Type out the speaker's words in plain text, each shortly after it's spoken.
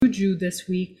Juju this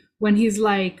week when he's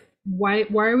like, why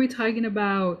are we talking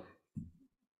about,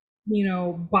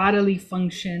 bodily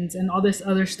functions and all this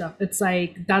other stuff? It's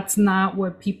like, that's not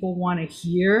what people want to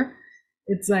hear.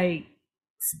 It's like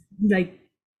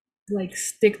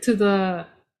stick to the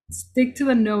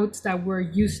notes that we're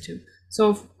used to.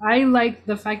 So I like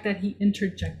the fact that he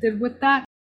interjected with that.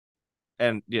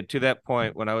 And yeah, to that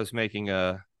point, when I was making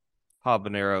a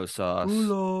habanero sauce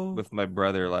with my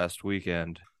brother last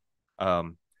weekend,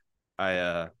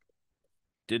 I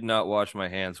did not wash my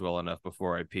hands well enough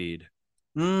before I peed.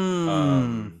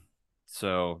 Mm.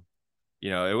 So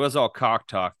it was all cock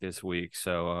talk this week.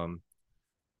 So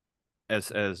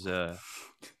as in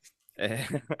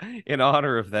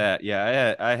honor of that,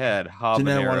 yeah, I had Jeanette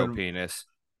habanero wanted. penis.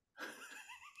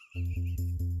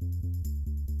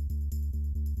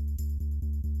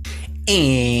 And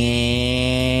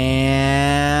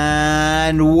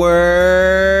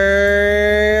we're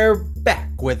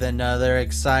back with another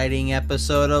exciting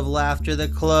episode of Laughter the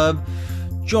Club.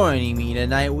 Joining me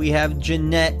tonight, we have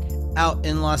Jeanette out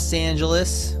in Los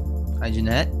Angeles. Hi,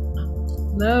 Jeanette.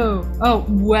 Hello. Oh,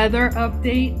 weather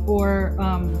update, or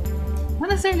not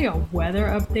necessarily a weather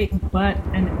update, but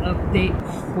an update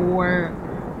for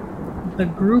the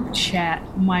group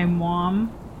chat. My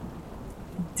mom,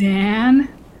 Dan,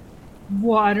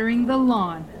 watering the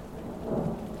lawn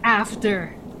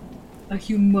after a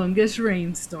humongous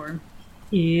rainstorm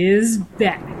is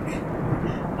back.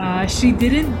 She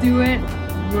didn't do it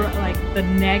like the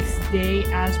next day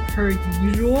as per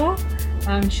usual.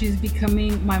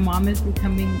 My mom is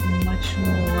becoming much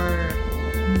more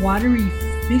water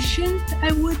efficient,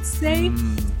 I would say.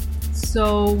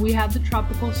 So we had the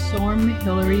tropical storm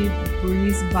Hillary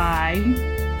breeze by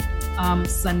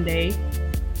Sunday.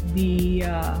 The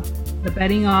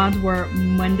betting odds were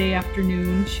Monday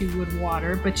afternoon she would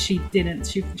water, but she didn't.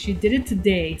 She did it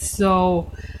today. So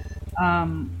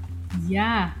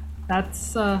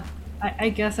that's I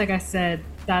guess, like I said,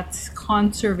 that's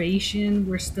conservation.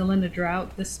 We're still in a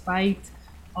drought despite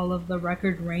all of the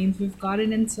record rains we've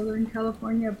gotten in Southern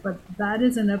California, but that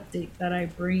is an update that I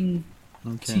bring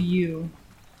to you.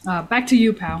 Back to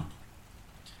you, Pow.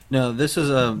 No, this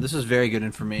is very good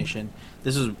information.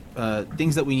 This is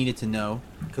things that we needed to know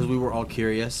because we were all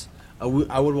curious. I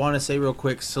would want to say real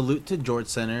quick, salute to George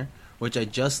Center, which I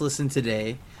just listened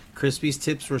today. Crispy's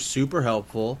tips were super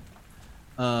helpful.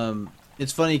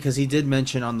 It's funny because he did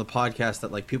mention on the podcast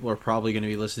that like people are probably going to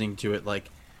be listening to it like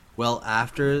well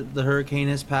after the hurricane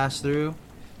has passed through,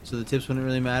 so the tips wouldn't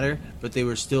really matter, but they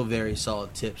were still very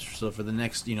solid tips. So for the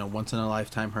next once in a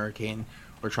lifetime hurricane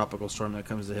or tropical storm that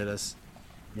comes to hit us,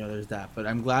 there's that. But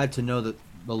I'm glad to know that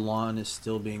the lawn is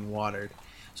still being watered.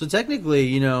 So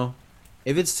technically,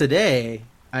 if it's today,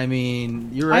 I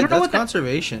mean, you're right. That's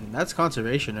conservation. That's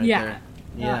conservation right there.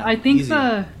 Yeah. I think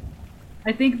easy.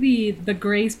 I think the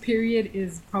grace period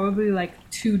is probably like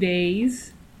 2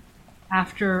 days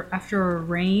after a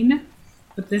rain,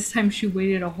 but this time she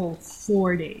waited a whole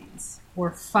 4 days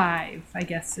or 5, I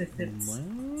guess, if it's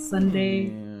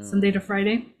Sunday to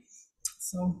Friday.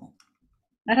 So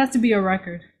that has to be a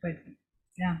record, but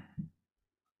yeah.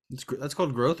 That's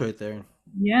called growth right there.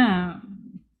 Yeah.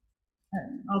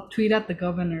 I'll tweet at the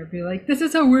governor, be like, this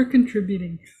is how we're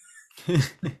contributing.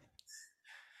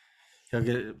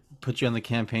 He'll put you on the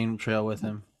campaign trail with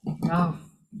him. Oh,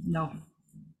 no.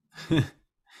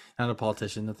 Not a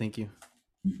politician, no thank you.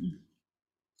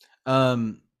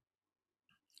 Mm-mm.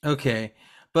 Okay,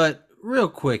 but real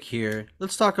quick here,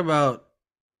 let's talk about,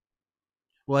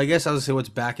 well, I guess I would say what's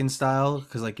back in style,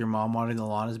 because like your mom watering the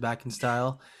lawn is back in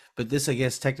style, but this I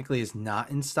guess technically is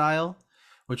not in style,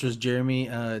 which was Jeremy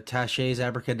Tachet's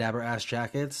Abracadabra Ass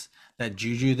Jackets that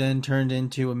Juju then turned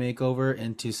into a makeover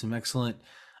into some excellent.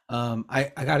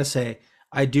 I gotta say,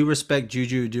 I do respect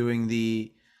Juju doing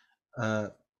the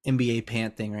NBA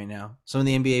pant thing right now. Some of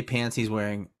the NBA pants he's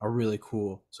wearing are really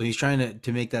cool. So he's trying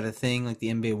to make that a thing, like the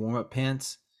NBA warm-up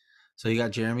pants. So he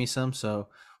got Jeremy some. So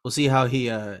we'll see how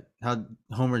how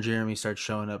Homer Jeremy starts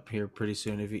showing up here pretty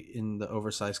soon if he in the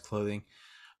oversized clothing.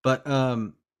 But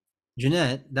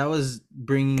Jeanette, that was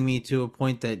bringing me to a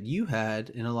point that you had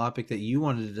in a topic that you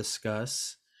wanted to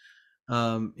discuss.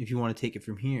 If you want to take it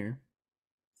from here.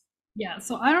 Yeah,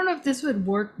 so I don't know if this would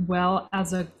work well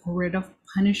as a grid of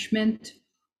punishment,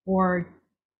 or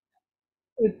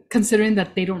considering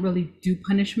that they don't really do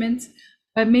punishments,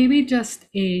 but maybe just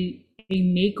a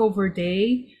makeover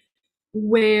day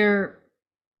where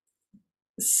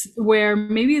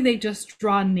maybe they just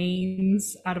draw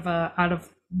names out of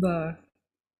the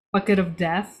bucket of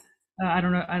death. I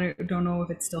don't know if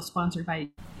it's still sponsored by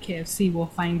KFC. We'll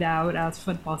find out as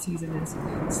football season is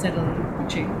steadily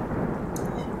approaching.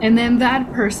 And then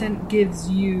that person gives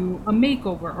you a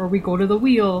makeover, or we go to the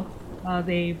wheel.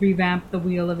 They revamp the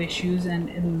wheel of issues,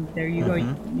 and there you go,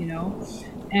 you know.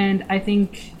 And I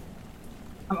think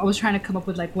I was trying to come up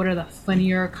with like what are the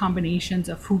funnier combinations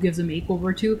of who gives a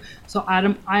makeover to. So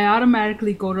I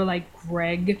automatically go to like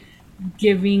Greg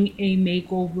giving a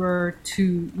makeover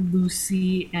to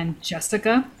Lucy and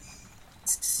Jessica.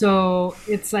 So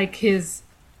it's like his,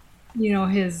 you know,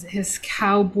 his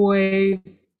cowboy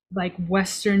like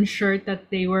Western shirt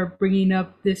that they were bringing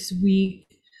up this week.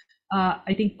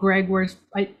 I think Greg wears.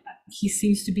 He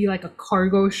seems to be like a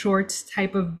cargo shorts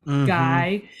type of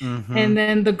guy, and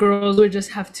then the girls would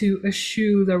just have to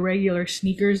eschew the regular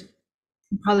sneakers.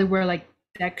 Probably wear like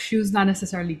deck shoes, not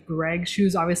necessarily Greg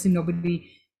shoes. Obviously, nobody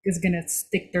is gonna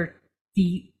stick their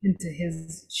feet into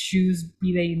his shoes,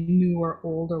 be they new or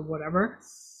old or whatever.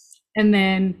 And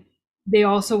then they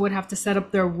also would have to set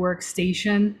up their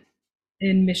workstation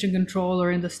in Mission Control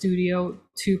or in the studio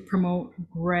to promote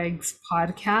Greg's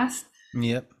podcast.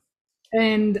 Yep.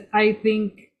 And I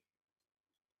think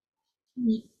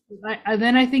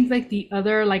like the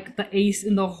other, like the ace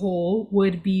in the hole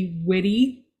would be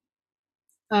Witty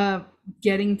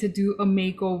getting to do a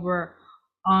makeover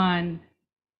on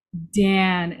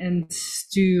Dan and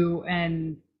Stu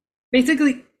and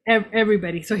basically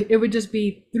everybody. So it would just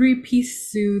be 3-piece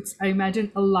suits. I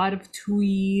imagine a lot of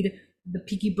tweed, the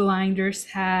Peaky Blinders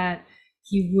hat.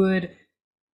 He would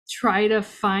try to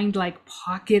find like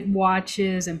pocket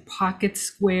watches and pocket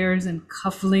squares and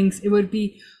cufflinks. It would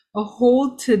be a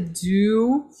whole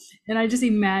to-do. And I just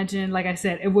imagine, like I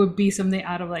said, it would be something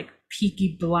out of like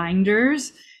Peaky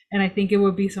Blinders. And I think it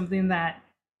would be something that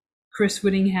Chris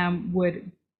Whittingham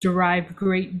would derive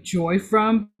great joy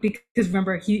from, because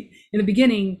remember, he in the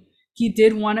beginning he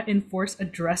did want to enforce a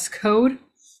dress code,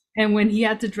 and when he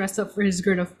had to dress up for his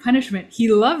Grid of Punishment,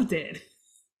 he loved it.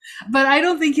 But I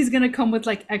don't think he's gonna come with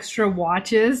like extra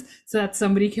watches so that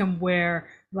somebody can wear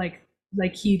like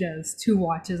he does, 2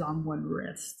 watches on one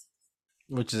wrist,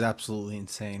 which is absolutely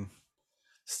insane.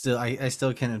 Still, I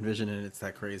still can't envision it. It's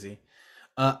that crazy.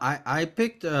 I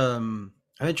picked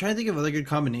I've been trying to think of other good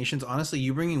combinations. Honestly,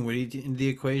 you bringing Witty into the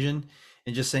equation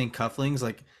and just saying cufflinks,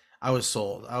 like I was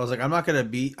sold. I was like, I'm not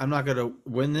gonna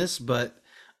win this, but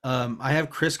I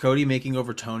have Chris Cody making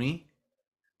over Tony,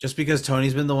 just because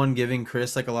Tony's been the one giving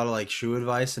Chris like a lot of like shoe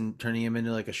advice and turning him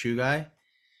into like a shoe guy,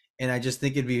 and I just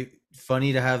think it'd be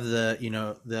funny to have the, you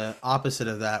know, the opposite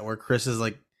of that, where Chris is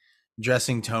like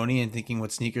dressing Tony and thinking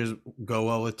what sneakers go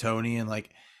well with Tony, and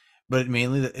like, but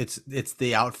mainly it's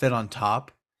the outfit on top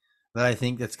that I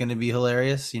think that's going to be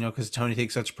hilarious, you know, because Tony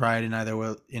takes such pride in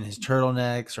either in his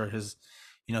turtlenecks or his,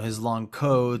 you know, his long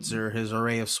coats or his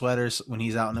array of sweaters when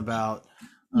he's out and about,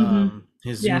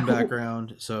 his Zoom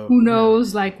background. So who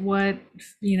knows, like what,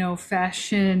 you know,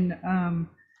 fashion,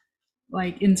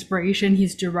 like inspiration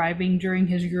he's deriving during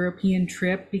his European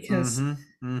trip, because,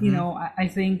 you know, I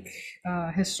think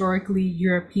historically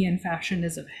European fashion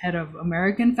is ahead of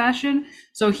American fashion.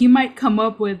 So he might come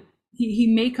up with,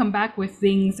 he may come back with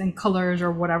things and colors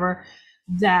or whatever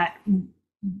that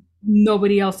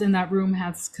nobody else in that room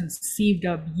has conceived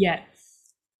of yet.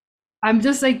 I'm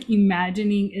just like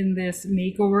imagining in this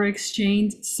makeover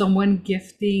exchange someone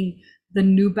gifting the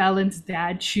New Balance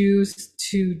dad shoes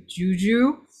to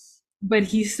Juju, but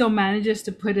he still manages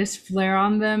to put his flair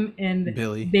on them and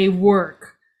Billy, they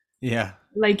work. Yeah.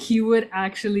 Like he would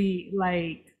actually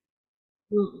like,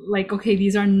 okay,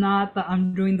 these are not the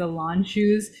I'm doing the lawn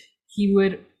shoes.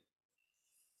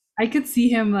 I could see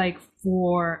him like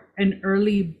for an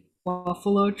early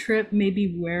Buffalo trip,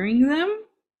 maybe wearing them.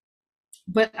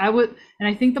 But I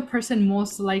think the person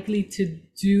most likely to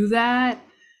do that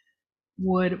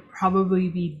would probably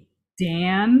be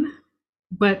Dan.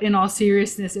 But in all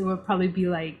seriousness, it would probably be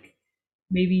like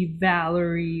maybe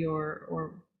Valerie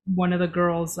or one of the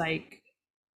girls, like,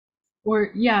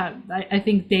 or yeah, I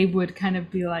think they would kind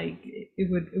of be like, it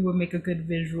would make a good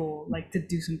visual, like to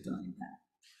do something like that.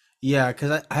 Yeah,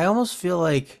 because I almost feel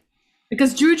like,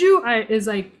 because Juju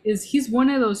he's one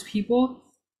of those people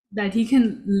that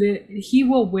he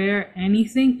will wear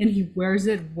anything and he wears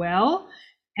it well,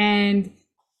 and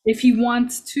if he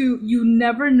wants to, you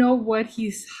never know what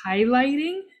he's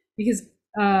highlighting, because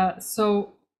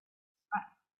so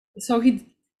he,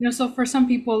 you know, so for some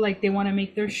people, like they want to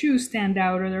make their shoes stand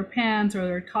out or their pants or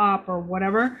their top or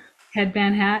whatever,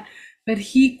 headband, hat, but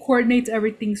he coordinates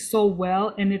everything so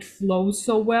well and it flows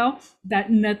so well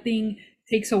that nothing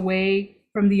takes away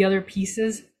from the other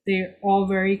pieces. They're all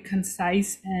very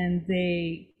concise and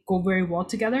they go very well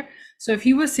together. So if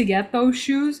he was to get those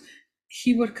shoes,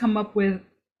 he would come up with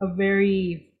a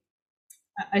really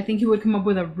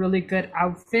good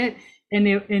outfit, and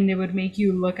it would make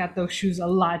you look at those shoes a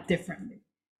lot differently.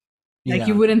 Like, Yeah.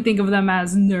 you wouldn't think of them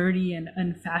as nerdy and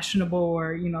unfashionable,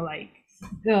 or, you know, like,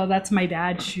 oh, that's my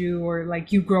dad's shoe, or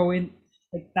like you grow in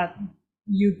like that,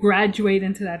 you graduate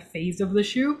into that phase of the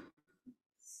shoe.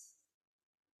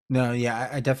 No, yeah,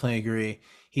 I definitely agree.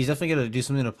 He's definitely going to do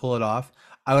something to pull it off.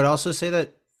 I would also say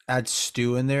that add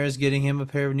Stu in there as getting him a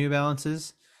pair of New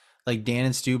Balances. Like Dan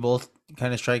and Stu both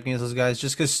kind of strike me as those guys,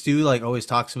 just because Stu like always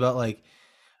talks about like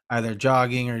either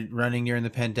jogging or running during the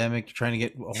pandemic, trying to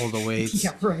get a hold of weights.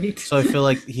 Yeah, right. So I feel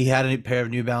like he had a pair of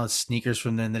New Balance sneakers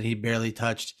from then that he barely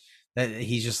touched, that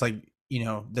he's just like, you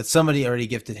know, that somebody already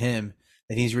gifted him,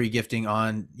 that he's regifting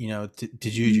on, you know, to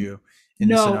Juju in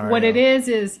the scenario. What it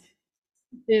is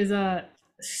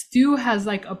Stu has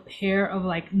like a pair of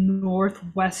like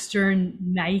Northwestern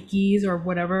Nikes or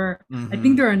whatever. I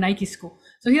think they're a Nike school.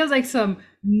 So he has like some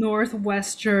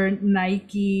Northwestern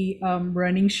Nike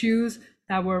running shoes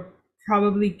that were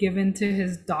probably given to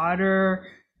his daughter,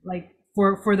 like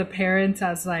for the parents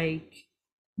as like,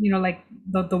 you know, like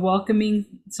the welcoming,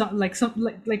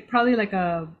 like probably like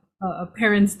a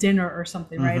parents' dinner or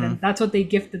something, right? And that's what they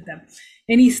gifted them.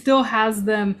 And he still has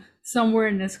them somewhere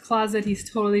in his closet. He's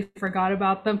totally forgot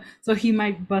about them. So he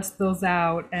might bust those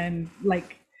out and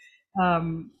like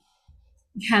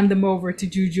hand them over to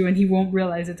Juju, and he won't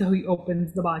realize it till he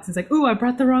opens the box. It's like, oh, I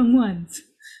brought the wrong ones.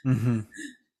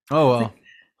 Oh, well.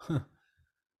 Like,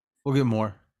 we'll get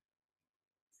more.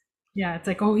 Yeah, it's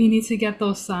like, oh, he needs to get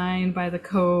those signed by the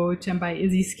coach and by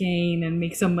Izzy Skane and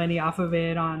make some money off of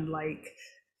it on like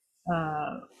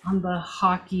on the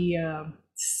hockey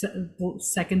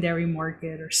secondary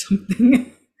market or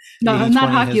something. No, not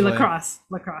hockey, lacrosse.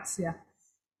 Lacrosse, yeah.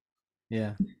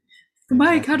 Yeah.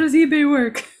 Mike, how does eBay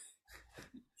work?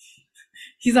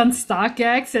 He's on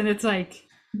StockX, and it's like,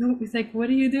 no, it's like, what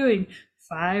are you doing?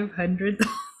 $500.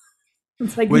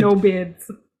 It's like no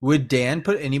bids. Would Dan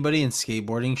put anybody in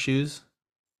skateboarding shoes?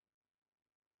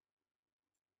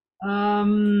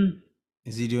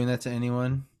 Is he doing that to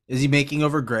anyone? Is he making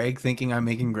over Greg, thinking I'm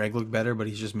making Greg look better, but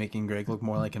he's just making Greg look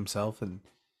more like himself? And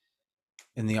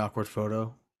in the awkward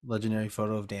photo, legendary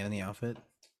photo of Dan in the outfit.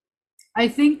 I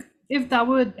think if that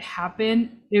would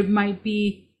happen, it might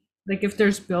be like, if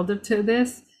there's buildup to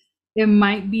this, it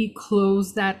might be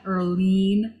clothes that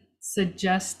Erlene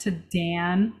suggests to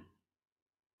Dan,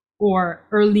 or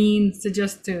Erlene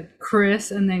suggests to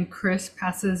Chris, and then Chris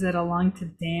passes it along to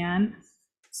Dan.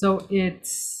 So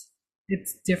it's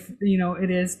different, you know, it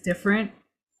is different.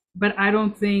 But I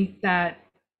don't think that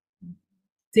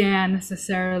Dan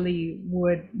necessarily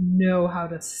would know how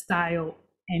to style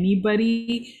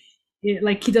anybody.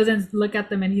 Like, he doesn't look at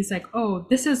them and he's like, oh,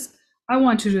 this is, I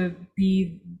want you to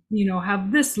be, you know,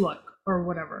 have this look or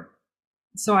whatever.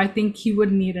 So I think he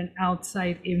would need an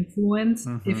outside influence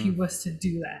if he was to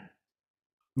do that.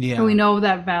 Yeah. And we know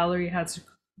that Valerie has,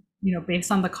 you know,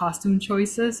 based on the costume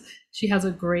choices, she has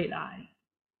a great eye.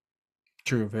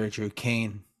 True, very true.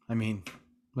 Kane, I mean,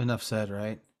 enough said,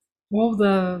 right? Well,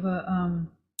 the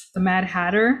Mad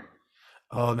Hatter.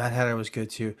 Oh, Mad Hatter was good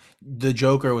too. The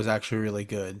Joker was actually really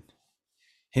good.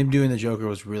 Him doing the Joker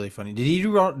was really funny. Did he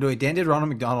do? Dan did Ronald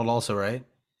McDonald also, right?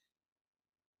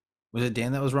 Was it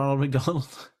Dan that was Ronald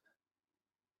McDonald?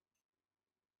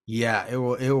 Yeah, it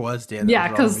was Dan. Yeah,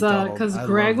 because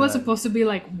Greg was supposed to be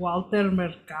like Walter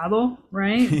Mercado,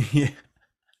 right? Yeah.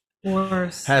 Or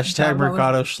hashtag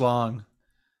Mercado Schlong.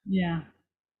 Yeah.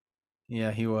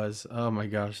 Yeah, he was. Oh my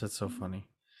gosh, that's so funny.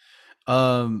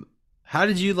 How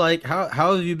did you like? How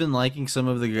have you been liking some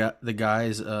of the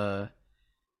guys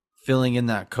filling in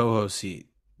that co-host seat?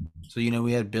 So, you know,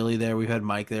 we had Billy there, we've had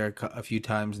Mike there a few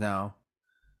times now.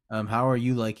 How are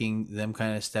you liking them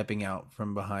kind of stepping out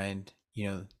from behind, you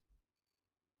know,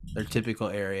 their typical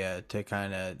area to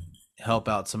kind of help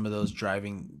out some of those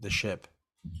driving the ship?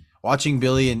 Watching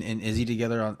Billy and Izzy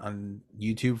together on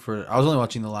YouTube I was only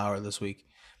watching the Lauer this week,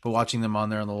 but watching them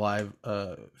on there on the live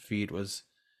feed was,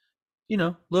 you know,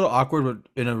 a little awkward,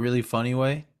 but in a really funny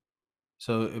way.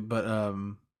 So, but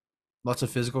lots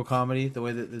of physical comedy, the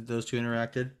way that those two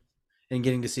interacted, and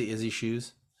getting to see Izzy's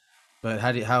shoes. But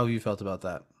how have you felt about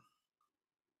that?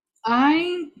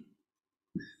 I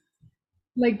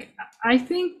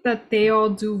think that they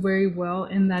all do very well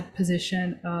in that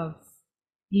position of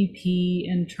EP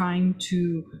and trying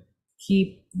to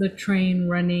keep the train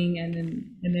running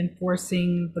and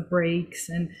enforcing the brakes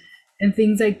and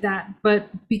things like that. But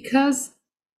because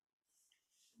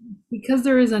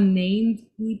there is a named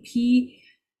EP,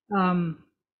 and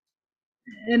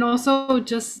also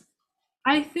just,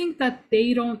 I think that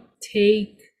they don't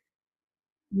take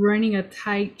running a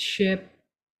tight ship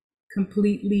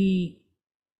completely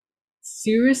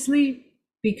seriously.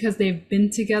 because they've been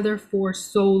together for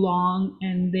so long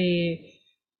and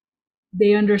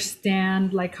they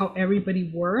understand like how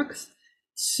everybody works.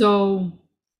 So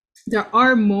there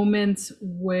are moments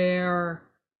where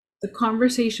the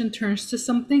conversation turns to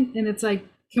something and it's like,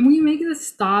 can we make this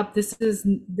stop? This is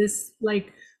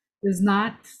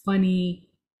not funny.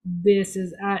 This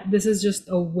is just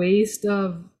a waste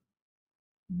of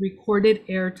recorded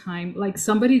airtime. Like,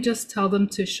 somebody just tell them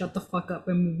to shut the fuck up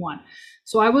and move on.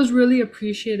 So I was really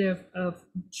appreciative of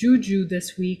Juju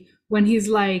this week when he's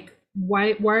like,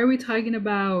 why are we talking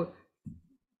about,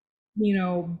 you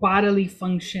know, bodily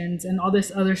functions and all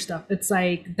this other stuff? It's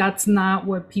like, that's not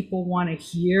what people want to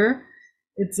hear.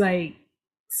 It's like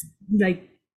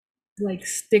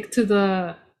stick to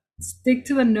the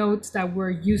notes that we're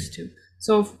used to.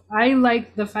 So I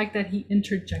like the fact that he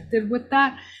interjected with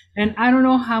that. And I don't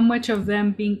know how much of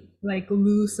them being like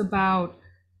loose about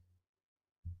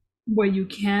what you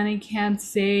can and can't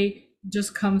say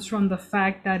just comes from the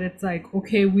fact that it's like,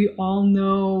 okay, we all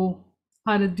know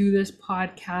how to do this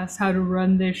podcast, how to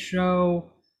run this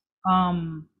show.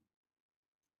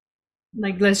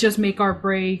 Like, let's just make our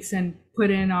breaks and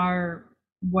put in our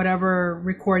whatever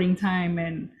recording time,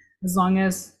 and as long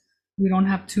as we don't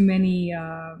have too many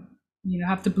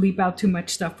have to bleep out too much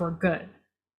stuff, we're good.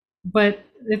 But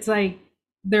it's like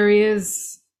they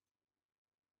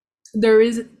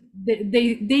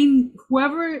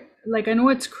whoever, like, I know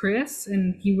it's Chris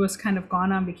and he was kind of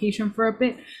gone on vacation for a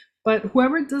bit, but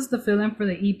whoever does the fill-in for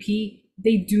the EP,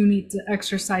 they do need to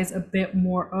exercise a bit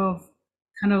more of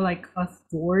kind of like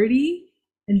authority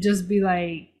and just be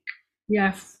like, yeah,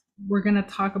 if we're gonna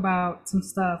talk about some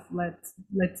stuff, let's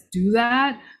do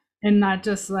that, and not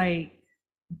just like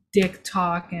dick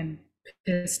talk and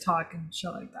piss talk and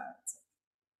shit like that.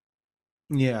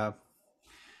 Yeah,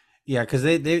 because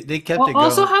they kept it going.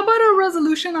 Also, how about a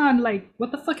resolution on like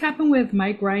what the fuck happened with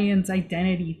Mike Ryan's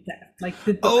identity theft? Like,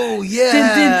 I've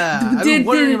been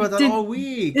wondering about that all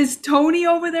week. Is Tony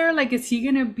over there? Like, is he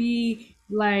gonna be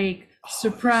like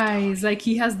surprised? Like,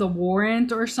 he has the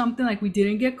warrant or something? Like, we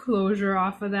didn't get closure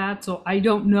off of that, so I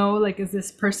don't know. Like, is this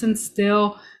person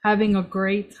still having a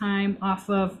great time off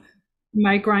of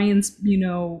Mike Ryan's,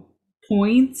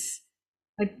 points?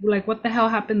 Like what the hell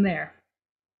happened there?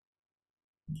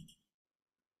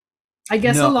 I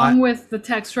guess with the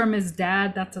text from his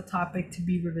dad, that's a topic to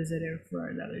be revisited for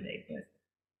another day. But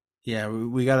yeah,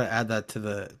 we got to add that to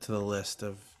the list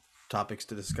of topics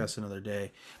to discuss another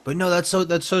day. But no, that's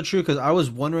so true, because I was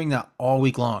wondering that all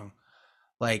week long.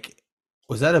 Like,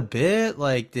 was that a bit?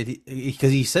 Like, did he?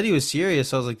 Because he said he was serious.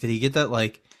 So I was like, did he get that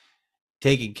like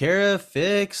taken care of,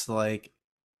 fixed? Like,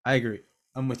 I agree.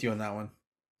 I'm with you on that one.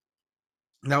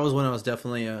 That was one I was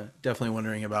definitely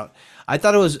wondering about. I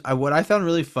thought it was what I found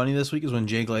really funny this week is when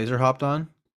Jay Glazer hopped on.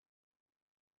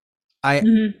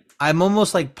 I'm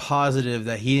almost like positive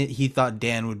that he thought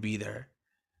Dan would be there.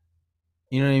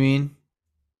 You know what I mean?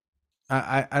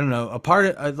 I don't know. A part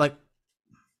of like,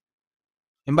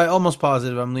 and by almost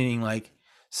positive, I'm leaning like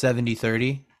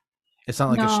 70-30. It's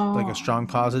not like a strong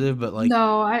positive, but like,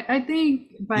 no, I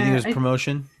think you think it was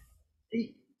promotion?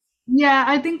 Yeah,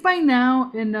 I think by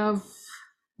now enough.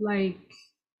 Like,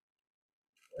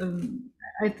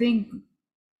 I think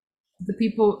the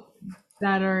people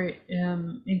that are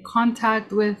in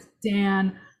contact with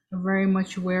Dan are very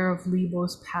much aware of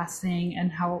Lebo's passing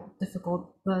and how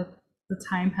difficult the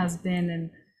time has been,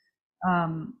 and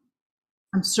I'm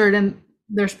certain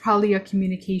there's probably a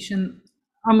communication.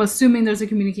 I'm assuming there's a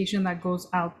communication that goes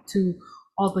out to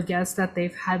all the guests that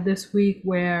they've had this week,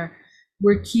 where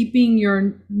we're keeping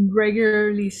your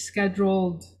regularly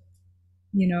scheduled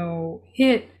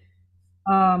hit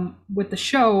with the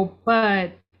show,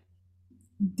 but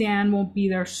Dan won't be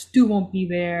there, Stu won't be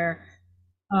there,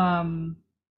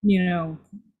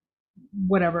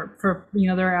 whatever, for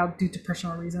they're out due to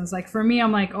personal reasons. Like, for me,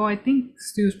 I'm like, I think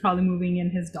Stu's probably moving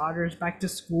in his daughters back to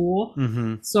school,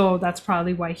 so that's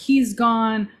probably why he's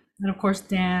gone. And of course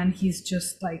Dan, he's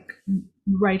just like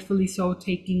rightfully so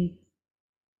taking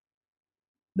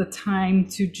the time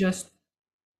to just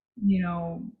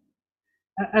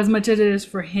as much as it is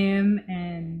for him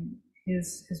and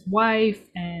his wife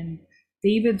and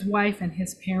David's wife and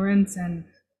his parents and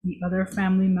the other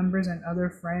family members and other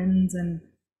friends, and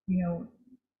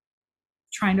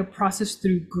trying to process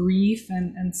through grief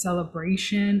and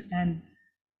celebration, and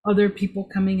other people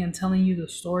coming and telling you the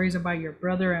stories about your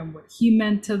brother and what he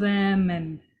meant to them,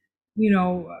 and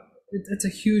it's a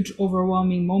huge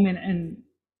overwhelming moment, and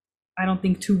I don't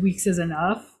think 2 weeks is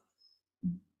enough.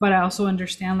 But I also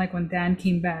understand, like, when Dan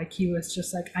came back, he was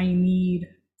just like, I need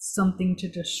something to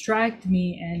distract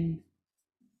me. And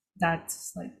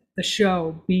that's like the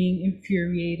show being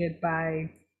infuriated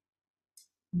by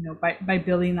by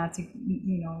Billy not to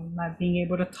not being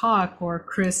able to talk, or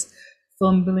Chris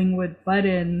fumbling with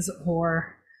buttons,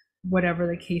 or whatever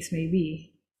the case may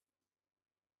be.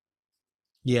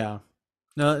 Yeah,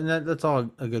 no, that's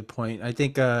all a good point. I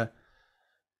think as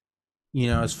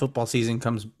football season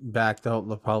comes back,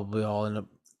 they'll probably all end up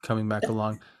coming back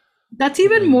along. That's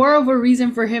even more of a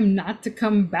reason for him not to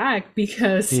come back,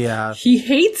 because he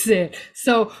hates it.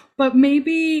 So, but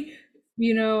maybe,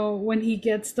 when he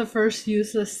gets the first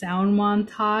useless sound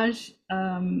montage,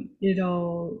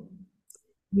 it'll,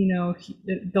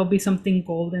 there'll be something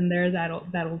gold in there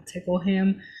that'll tickle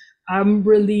him. I'm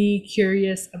really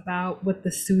curious about what the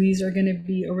Sueys are going to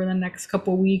be over the next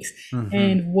couple weeks,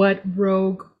 and what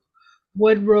rogue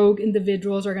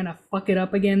individuals are going to fuck it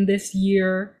up again this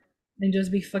year and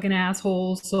just be fucking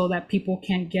assholes, so that people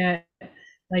can't get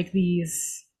like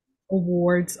these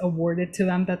awards awarded to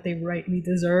them that they rightly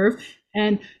deserve.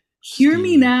 And hear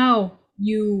me now,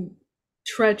 you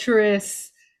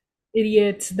treacherous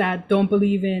idiots that don't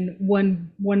believe in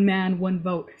one man, one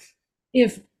vote.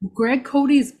 If Greg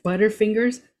Cody's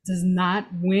Butterfingers does not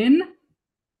win,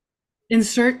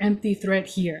 insert empty threat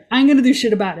here. I ain't gonna do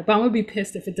shit about it, but I'm gonna be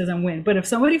pissed if it doesn't win. But if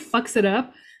somebody fucks it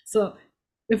up, so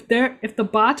if the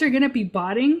bots are gonna be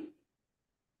botting,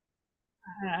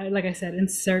 like I said,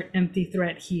 insert empty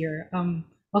threat here.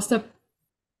 I'll stop.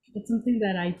 It's something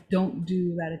that I don't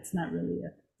do, that it's not really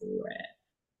a threat.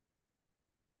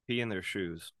 Pee in their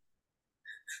shoes.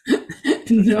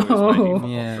 No.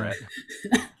 Yeah.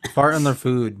 Fart on their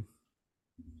food.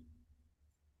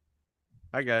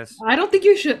 Hi guys. I don't think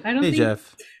you should. Hey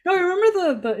Jeff. No,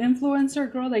 remember the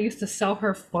influencer girl that used to sell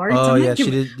her farts? Oh yeah,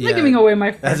 she did. I'm not giving away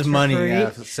my farts. That's money.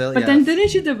 Yeah. But then didn't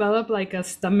she develop like a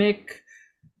stomach?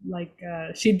 Like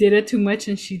she did it too much,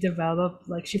 and she developed,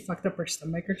 like, she fucked up her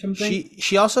stomach or something.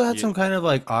 She also had some kind of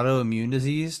like autoimmune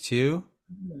disease too.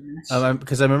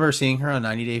 Because I remember seeing her on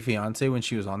 90 Day Fiance when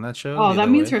she was on that show. Oh, that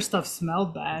means her stuff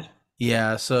smelled bad.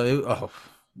 Yeah, so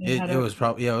it was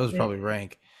probably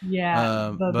rank.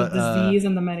 Yeah, the disease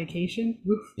and the medication.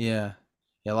 Oof. Yeah,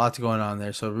 lots going on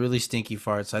there. So really stinky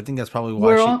farts. I think that's probably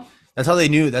why that's how they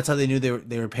knew. That's how they knew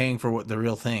they were paying for the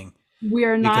real thing. We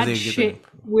are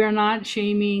not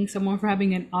shaming someone for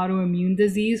having an autoimmune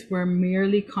disease. We're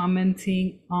merely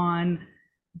commenting on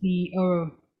the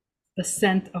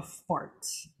scent of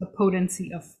farts, the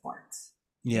potency of farts.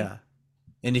 Yeah.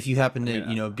 And if you happen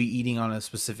to, be eating on a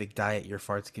specific diet, your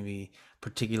farts can be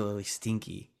particularly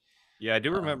stinky. Yeah, I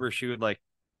do remember she would I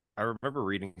remember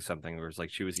reading something where it was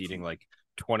like she was eating like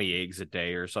 20 eggs a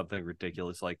day or something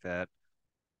ridiculous like that.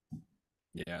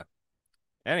 Yeah.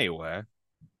 Anyway,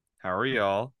 how are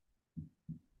y'all?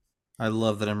 I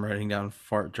love that I'm writing down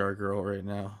Fart Jar Girl right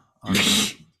now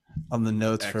on the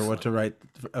notes for what to write,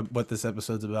 what this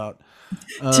episode's about.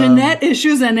 Jeannette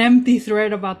issues an empty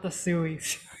thread about the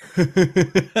Sueys.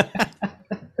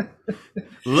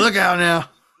 Look out now.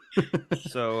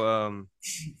 So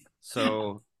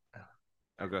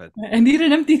oh, go ahead. I need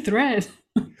an empty thread.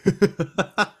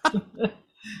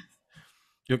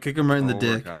 You'll kick him right in the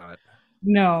dick.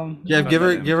 No. Jeff, give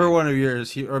her one of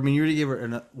yours. You already gave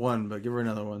her one, but give her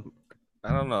another one. I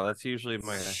don't know. That's usually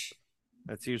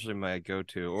my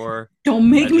go-to. Or don't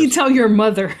make me tell your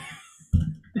mother.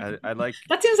 I like.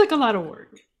 That seems like a lot of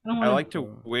work. I like to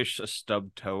wish a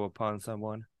stubbed toe upon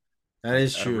someone. That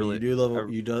is true.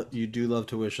 You do love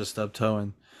to wish a stubbed toe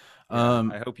in.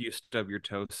 I hope you stub your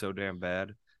toe so damn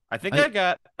bad. I think I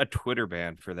got a Twitter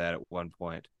ban for that at one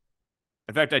point.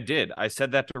 In fact, I did. I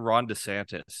said that to Ron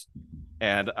DeSantis,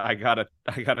 and I got a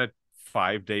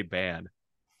 5-day ban.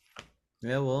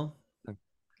 Yeah, well, I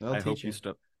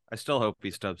still hope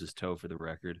he stubs his toe, for the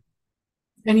record.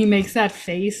 And he makes that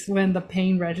face when the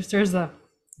pain registers.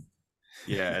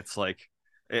 Yeah, it's like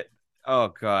it. Oh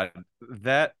God,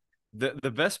 that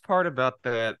the best part about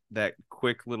that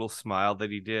quick little smile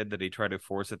that he did, that he tried to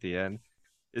force at the end,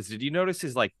 is, did you notice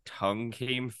his tongue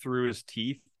came through his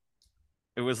teeth?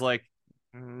 It was like.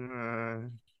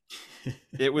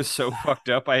 It was so fucked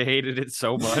up. I hated it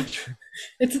so much.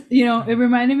 It's it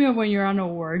reminded me of when you're on a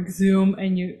work Zoom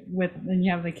and you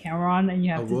have the camera on and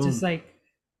you have to just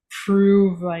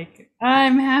prove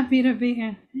I'm happy to be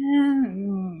here.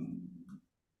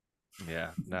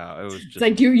 Yeah, no, it was just it's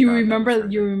like you remember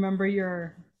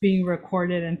you're being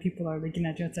recorded and people are looking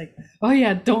at you. It's like, oh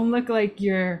yeah, don't look like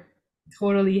you're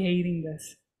totally hating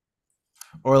this.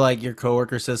 Or your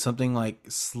coworker says something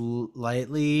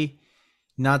slightly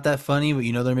not that funny, but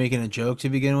they're making a joke to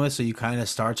begin with, so you kind of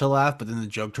start to laugh, but then the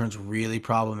joke turns really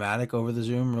problematic over the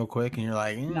Zoom real quick, and you're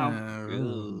like, no.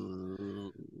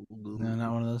 No,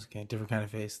 not one of those. Okay, different kind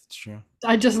of face. That's true.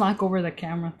 I just knock over the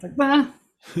camera. It's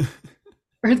like,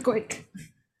 earthquake.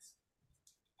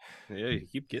 Yeah, you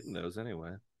keep getting those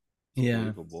anyway. It's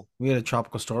unbelievable. We had a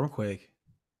tropical stormquake.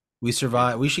 We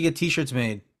survived. We should get T-shirts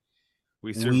made.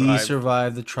 We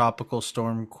survived the tropical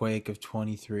stormquake of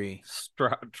 23.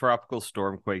 Tropical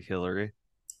stormquake Hillary.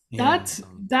 Yeah.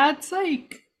 That's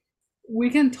like, we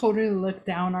can totally look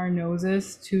down our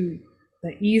noses to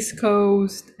the East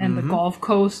Coast and the Gulf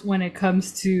Coast when it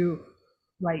comes to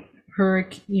like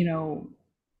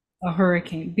a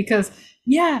hurricane, because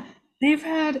they've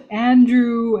had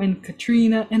Andrew and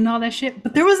Katrina and all that shit,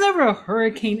 but there was never a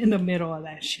hurricane in the middle of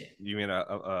that shit. You mean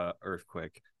a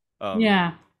earthquake?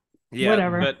 Yeah,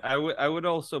 whatever. But I would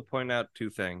also point out two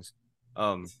things.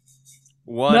 One,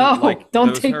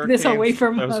 don't take this away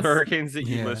from us. Those hurricanes that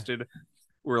you listed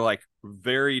were like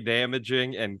very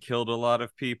damaging and killed a lot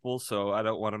of people, so I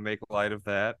don't want to make light of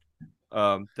that.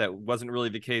 That wasn't really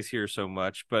the case here so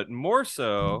much, but more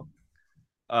so,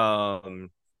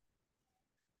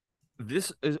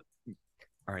 this is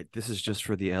all right. This is just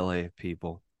for the LA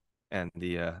people and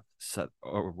the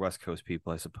or West Coast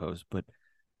people, I suppose, but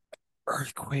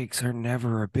earthquakes are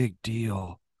never a big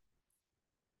deal.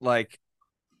 Like,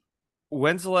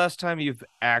 when's the last time you've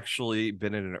actually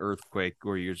been in an earthquake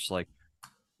where you're just like,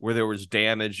 where there was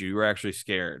damage, you were actually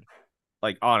scared?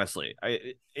 Like, honestly,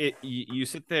 you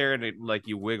sit there and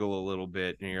you wiggle a little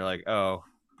bit and you're like, oh,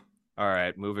 all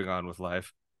right, moving on with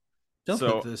life. Don't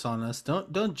put this on us.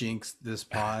 Don't jinx this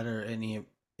pod or any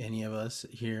of us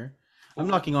here. I'm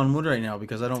knocking on wood right now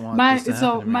because I don't want this to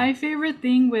happen to me. My favorite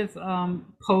thing with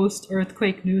post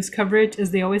earthquake news coverage is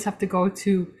they always have to go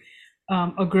to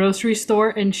a grocery store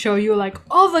and show you like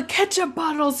all the ketchup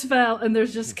bottles fell and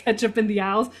there's just ketchup in the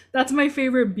aisles. That's my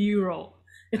favorite B-roll.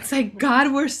 It's like,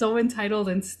 God, we're so entitled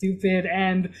and stupid,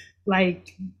 and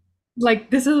like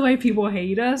this is why people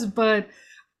hate us. But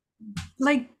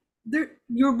like,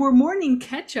 we're mourning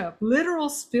ketchup, literal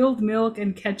spilled milk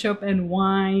and ketchup and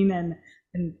wine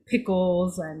and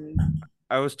pickles and.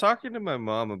 I was talking to my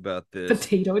mom about this.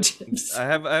 Potato chips. I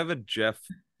have a Jeff.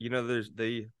 There's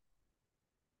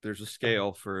a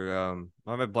scale for I'm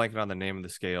blanking on the name of the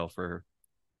scale for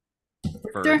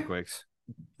earthquakes.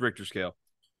 Richter scale.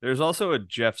 There's also a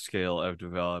Jeff scale I've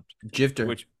developed. Jifter.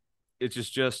 Which it's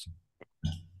just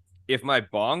if my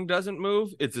bong doesn't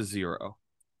move, it's a 0.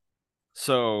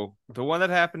 So the one that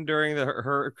happened during the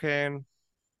hurricane,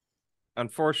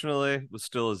 unfortunately, was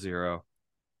still a 0.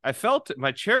 I felt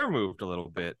my chair moved a little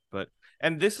bit,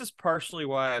 and this is partially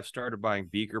why I've started buying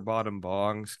beaker bottom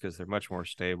bongs, because they're much more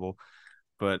stable.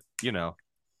 But it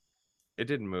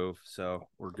didn't move, so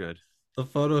we're good. The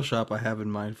Photoshop I have in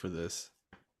mind for this.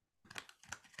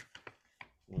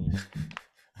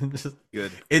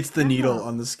 Good. It's the needle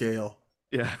on the scale.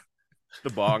 Yeah. The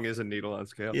bong is a needle on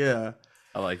scale. Yeah.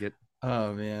 I like it.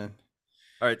 Oh man.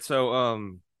 All right, so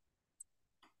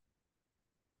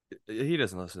he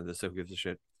doesn't listen to this, so who gives a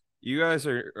shit. You guys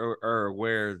are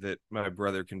aware that my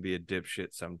brother can be a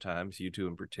dipshit sometimes, you two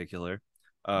in particular.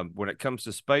 When it comes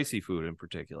to spicy food in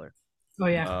particular. Oh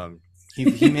yeah.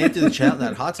 He made it to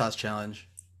that hot sauce challenge.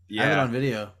 Yeah. I have it on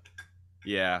video.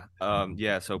 Yeah.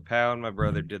 So Pow and my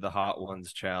brother did the hot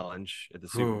ones challenge at the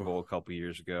Super Bowl a couple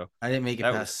years ago. I didn't make it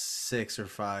past 6 or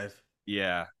 5.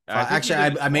 Yeah.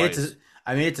 Actually, I made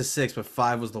it to 6, but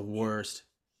 5 was the worst.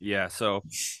 Yeah, so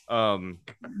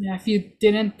if you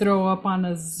didn't throw up on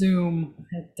a Zoom,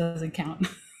 it doesn't count.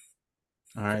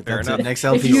 All right, that's it. Next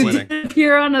LTC. If you didn't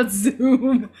appear on a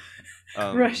Zoom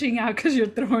rushing out because you're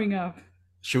throwing up.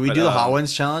 Should we do the hot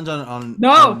ones challenge on an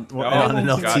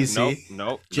LTC?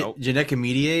 Nope. Jeannette can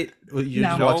mediate. You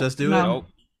just watch us do it.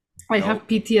 I have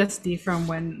PTSD from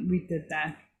when we did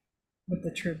that with the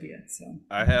trivia. So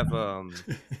I have and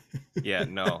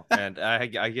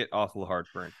I get awful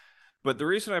heartburn. But the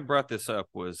reason I brought this up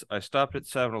was I stopped at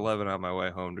 7-Eleven on my way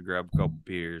home to grab a couple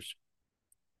beers.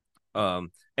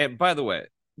 And by the way,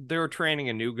 they were training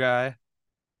a new guy,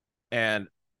 and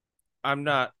I'm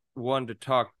not one to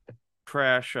talk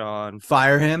trash on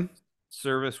fire him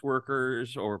service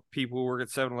workers or people who work at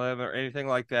 7-Eleven or anything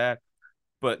like that,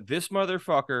 but this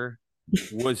motherfucker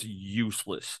was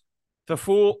useless.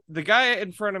 The guy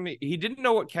in front of me, he didn't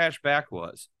know what cash back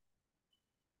was.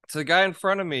 So the guy in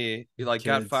front of me, got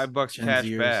 $5 cash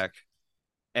back,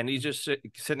 and he's just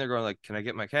sitting there going like, "Can I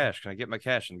get my cash? Can I get my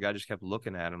cash?" And the guy just kept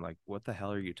looking at him like, "What the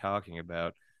hell are you talking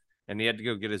about?" And he had to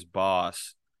go get his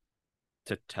boss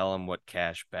to tell him what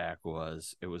cash back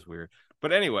was. It was weird.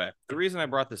 But anyway, the reason I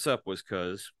brought this up was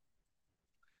because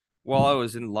while I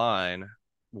was in line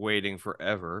waiting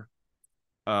forever,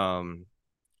 I'm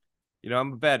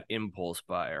a bad impulse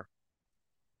buyer.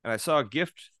 And I saw a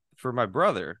gift for my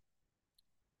brother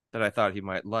that I thought he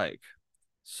might like.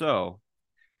 So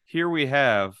here we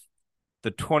have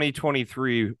the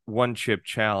 2023 One Chip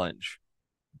Challenge.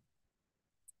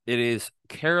 It is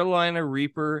Carolina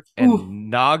Reaper and Ooh.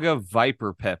 Naga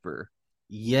Viper Pepper.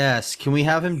 Yes. Can we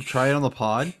have him try it on the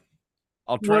pod?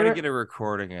 I'll try to get a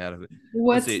recording out of it.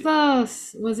 Was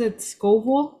it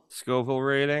Scoville? Scoville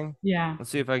rating? Yeah. Let's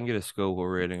see if I can get a Scoville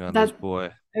rating on this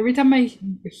boy. Every time I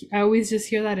always just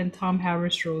hear that in Tom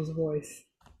Haberstroh's voice.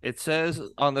 It says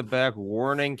on the back,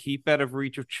 warning, keep out of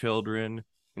reach of children,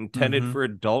 intended for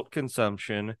adult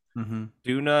consumption.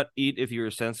 Do not eat if you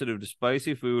are sensitive to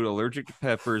spicy food, allergic to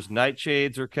peppers,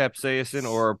 nightshades, or capsaicin,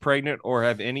 or are pregnant or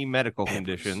have any medical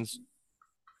conditions.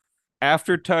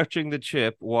 After touching the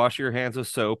chip, wash your hands with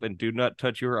soap and do not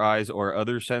touch your eyes or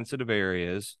other sensitive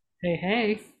areas.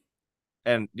 Hey.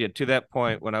 And yeah, to that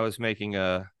point, when I was making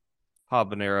a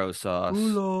habanero sauce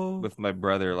with my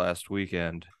brother last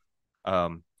weekend,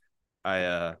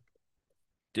 I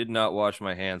did not wash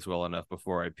my hands well enough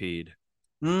before I peed.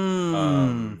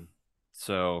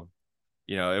 So,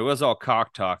 you know, it was all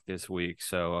cock talk this week.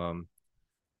 So,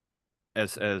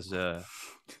 as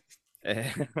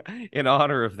in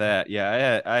honor of that,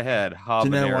 yeah, I had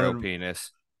habanero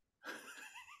penis.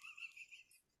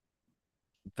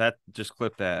 That just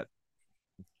clip that.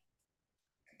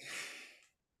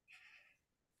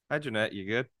 Hi, Jeanette. You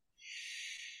good?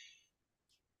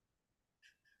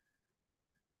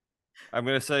 I'm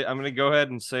gonna go ahead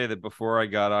and say that before I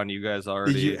got on, you guys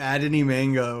already. Did you add any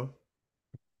mango?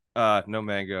 No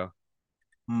mango.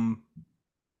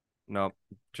 Nope,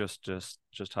 just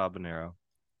habanero.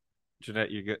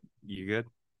 Jeanette, you good? You good?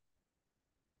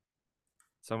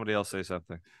 Somebody else say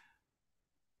something.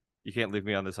 You can't leave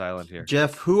me on this island here.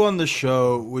 Jeff, who on the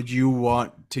show would you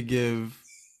want to give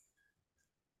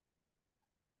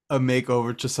a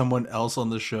makeover to someone else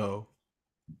on the show?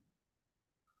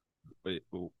 Wait,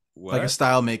 what? Like a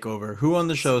style makeover. Who on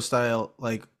the show style,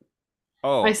 like...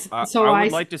 Oh, I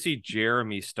would like to see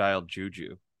Jeremy style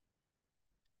Juju.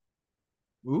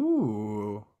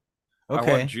 Ooh.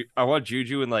 Okay. I want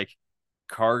Juju in like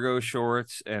cargo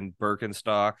shorts and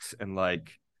Birkenstocks and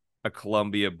like a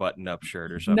Columbia button-up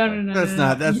shirt or something. No.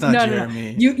 That's not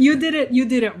Jeremy. No. You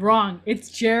did it wrong. It's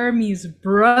Jeremy's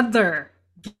brother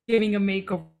giving a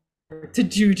makeover to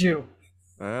Juju.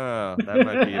 Oh, that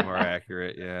might be more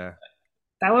accurate, yeah.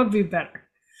 That would be better.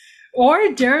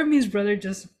 Or Jeremy's brother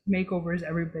just makeovers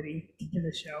everybody in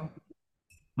the show.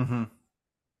 And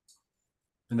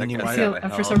then he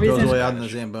for some reason goes away out in the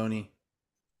Zamboni.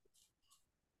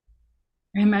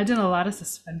 I imagine a lot of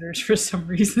suspenders for some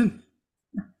reason.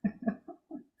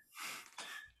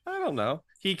 I don't know.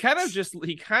 He kind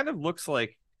of looks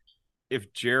like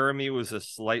if Jeremy was a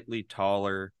slightly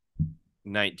taller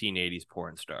 1980s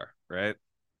porn star, right?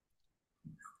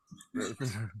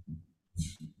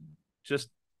 Just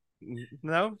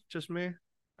me.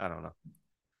 I don't know,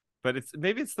 but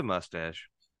maybe it's the mustache.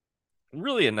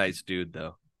 Really a nice dude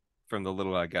though. From the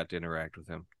little I got to interact with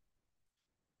him.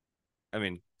 I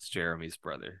mean, it's Jeremy's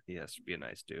brother. He has to be a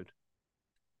nice dude.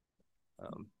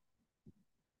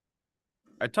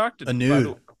 I talked to a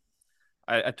nude.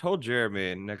 I told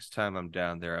Jeremy next time I'm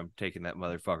down there, I'm taking that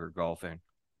motherfucker golfing.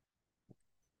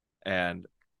 And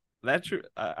that's true.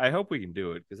 I hope we can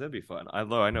do it because that'd be fun.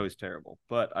 Although I know he's terrible,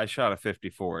 but I shot a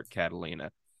 54 at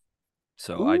Catalina,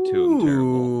 so I too am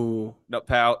terrible. No,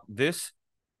 pal.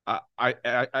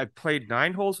 I played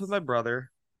 9 holes with my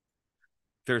brother.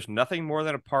 There's nothing more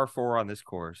than a par 4 on this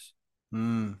course.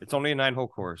 It's only a 9-hole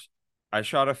course. I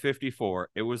shot a 54.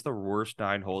 It was the worst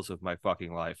 9 holes of my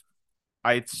fucking life.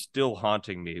 It's still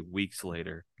haunting me weeks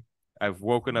later. I've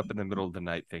woken up in the middle of the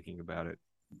night thinking about it.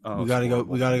 Oh, we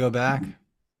gotta go back.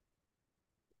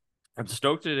 I'm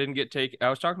stoked it didn't get taken. I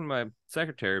was talking to my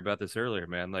secretary about this earlier,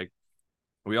 man. Like,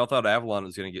 we all thought Avalon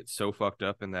was gonna get so fucked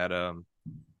up in that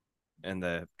in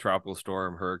the tropical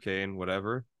storm, hurricane,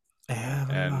 whatever.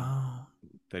 And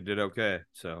they did okay.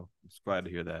 So I'm just glad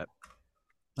to hear that.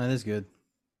 That is good.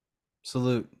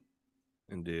 Salute.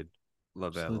 Indeed.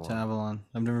 Love Salute Avalon. to Avalon.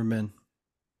 I've never been.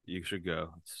 You should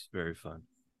go. It's very fun.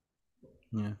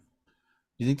 Yeah.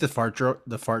 You think the fart jar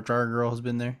girl has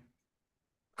been there?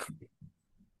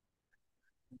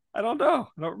 I don't know.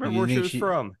 I don't remember where she was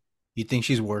from. You think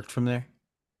she's worked from there?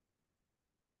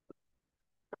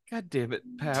 God damn it,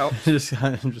 pal. I'm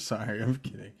just sorry. I'm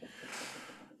kidding.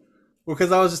 Well,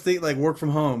 because I was just thinking, like, work from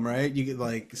home, right? You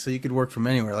could so you could work from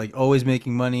anywhere, like always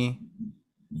making money,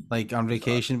 like on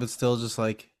vacation, but still just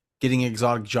like getting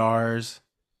exotic jars.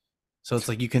 So it's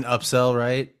like you can upsell,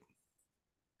 right?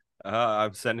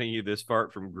 I'm sending you this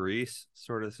part from Greece,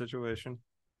 sort of situation.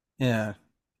 Yeah.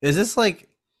 Is this like?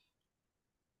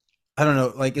 I don't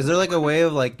know. Like, is there like a way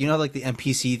of like, like the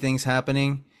NPC things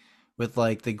happening with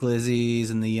like the glizzies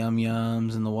and the yum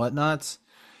yums and the whatnots?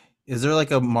 Is there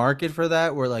like a market for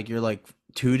that where like you're like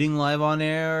tooting live on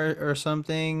air or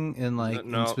something in like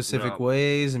in No, specific no.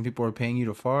 ways and people are paying you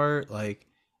to fart like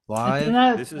I think live?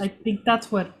 that This is I think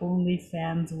that's what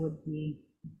OnlyFans would be.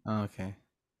 Oh, okay.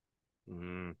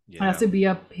 It has yeah, to be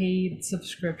a paid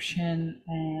subscription,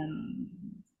 and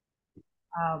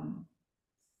um,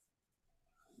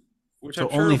 which So I'm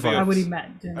sure only it'll be I a. would farts.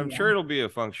 imagine, I'm yeah. sure it'll be a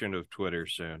function of Twitter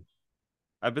soon.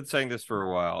 I've been saying this for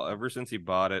a while. Ever since he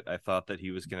bought it, I thought that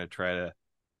he was going to try to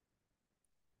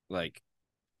like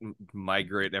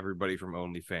migrate everybody from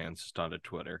OnlyFans just onto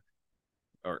Twitter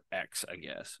or X, I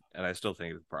guess. And I still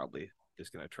think it's probably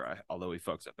just going to try, although he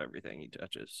fucks up everything he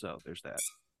touches. So there's that.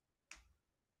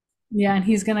 Yeah, and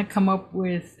he's gonna come up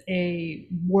with a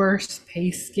worse pay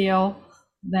scale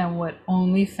than what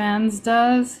OnlyFans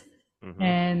does, Mm-hmm.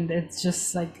 and it's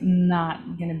just like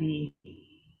not gonna be.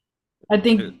 I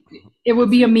think It, it would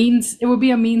it's be a means. It would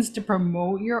be a means to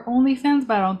promote your OnlyFans,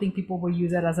 but I don't think people will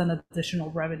use it as an additional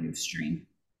revenue stream.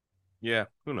 yeah,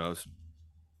 who knows?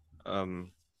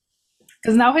 Um,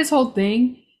 Because now his whole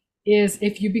thing is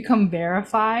if you become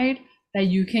verified, that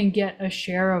you can get a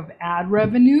share of ad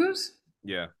revenues.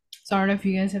 yeah. So I don't know if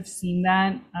you guys have seen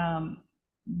that,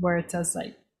 where it says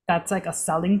like that's like a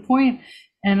selling point,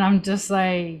 and I'm just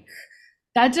like,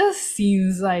 that just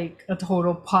seems like a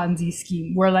total Ponzi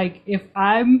scheme. Where like if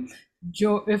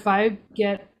I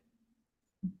get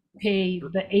paid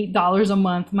the $8 a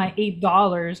month, my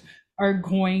 $8 are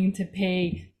going to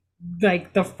pay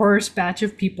like the first batch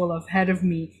of people ahead of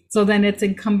me. So then it's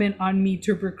incumbent on me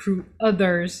to recruit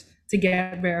others to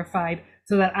get verified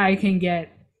so that I can get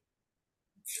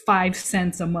 5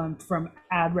 cents a month from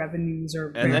ad revenues or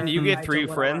And then you get verified or 3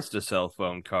 whatever. friends to sell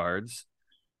phone cards,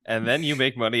 and then you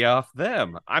make money off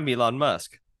them. I'm Elon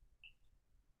Musk.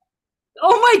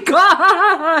 Oh my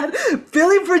god!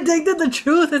 Billy predicted the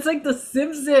truth. It's like The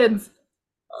Simpsons.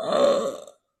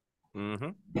 Mm-hmm.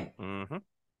 Mm-hmm.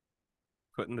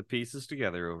 Putting the pieces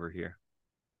together over here.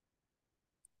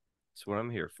 That's what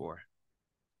I'm here for.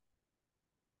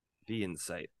 The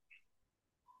insight.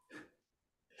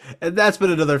 And that's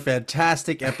been another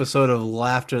fantastic episode of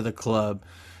Laughter the Club.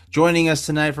 Joining us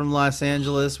tonight from Los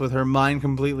Angeles with her mind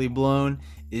completely blown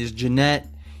is Jeannette.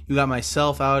 You got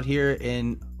myself out here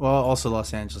in, well, also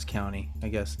Los Angeles County, I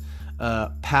guess.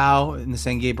 Pow in the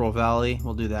San Gabriel Valley.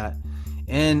 We'll do that.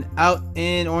 And out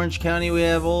in Orange County, we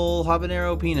have old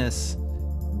Habanero Penis.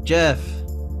 Jeff.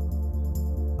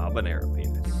 Habanero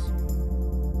penis.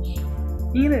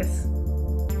 Enos.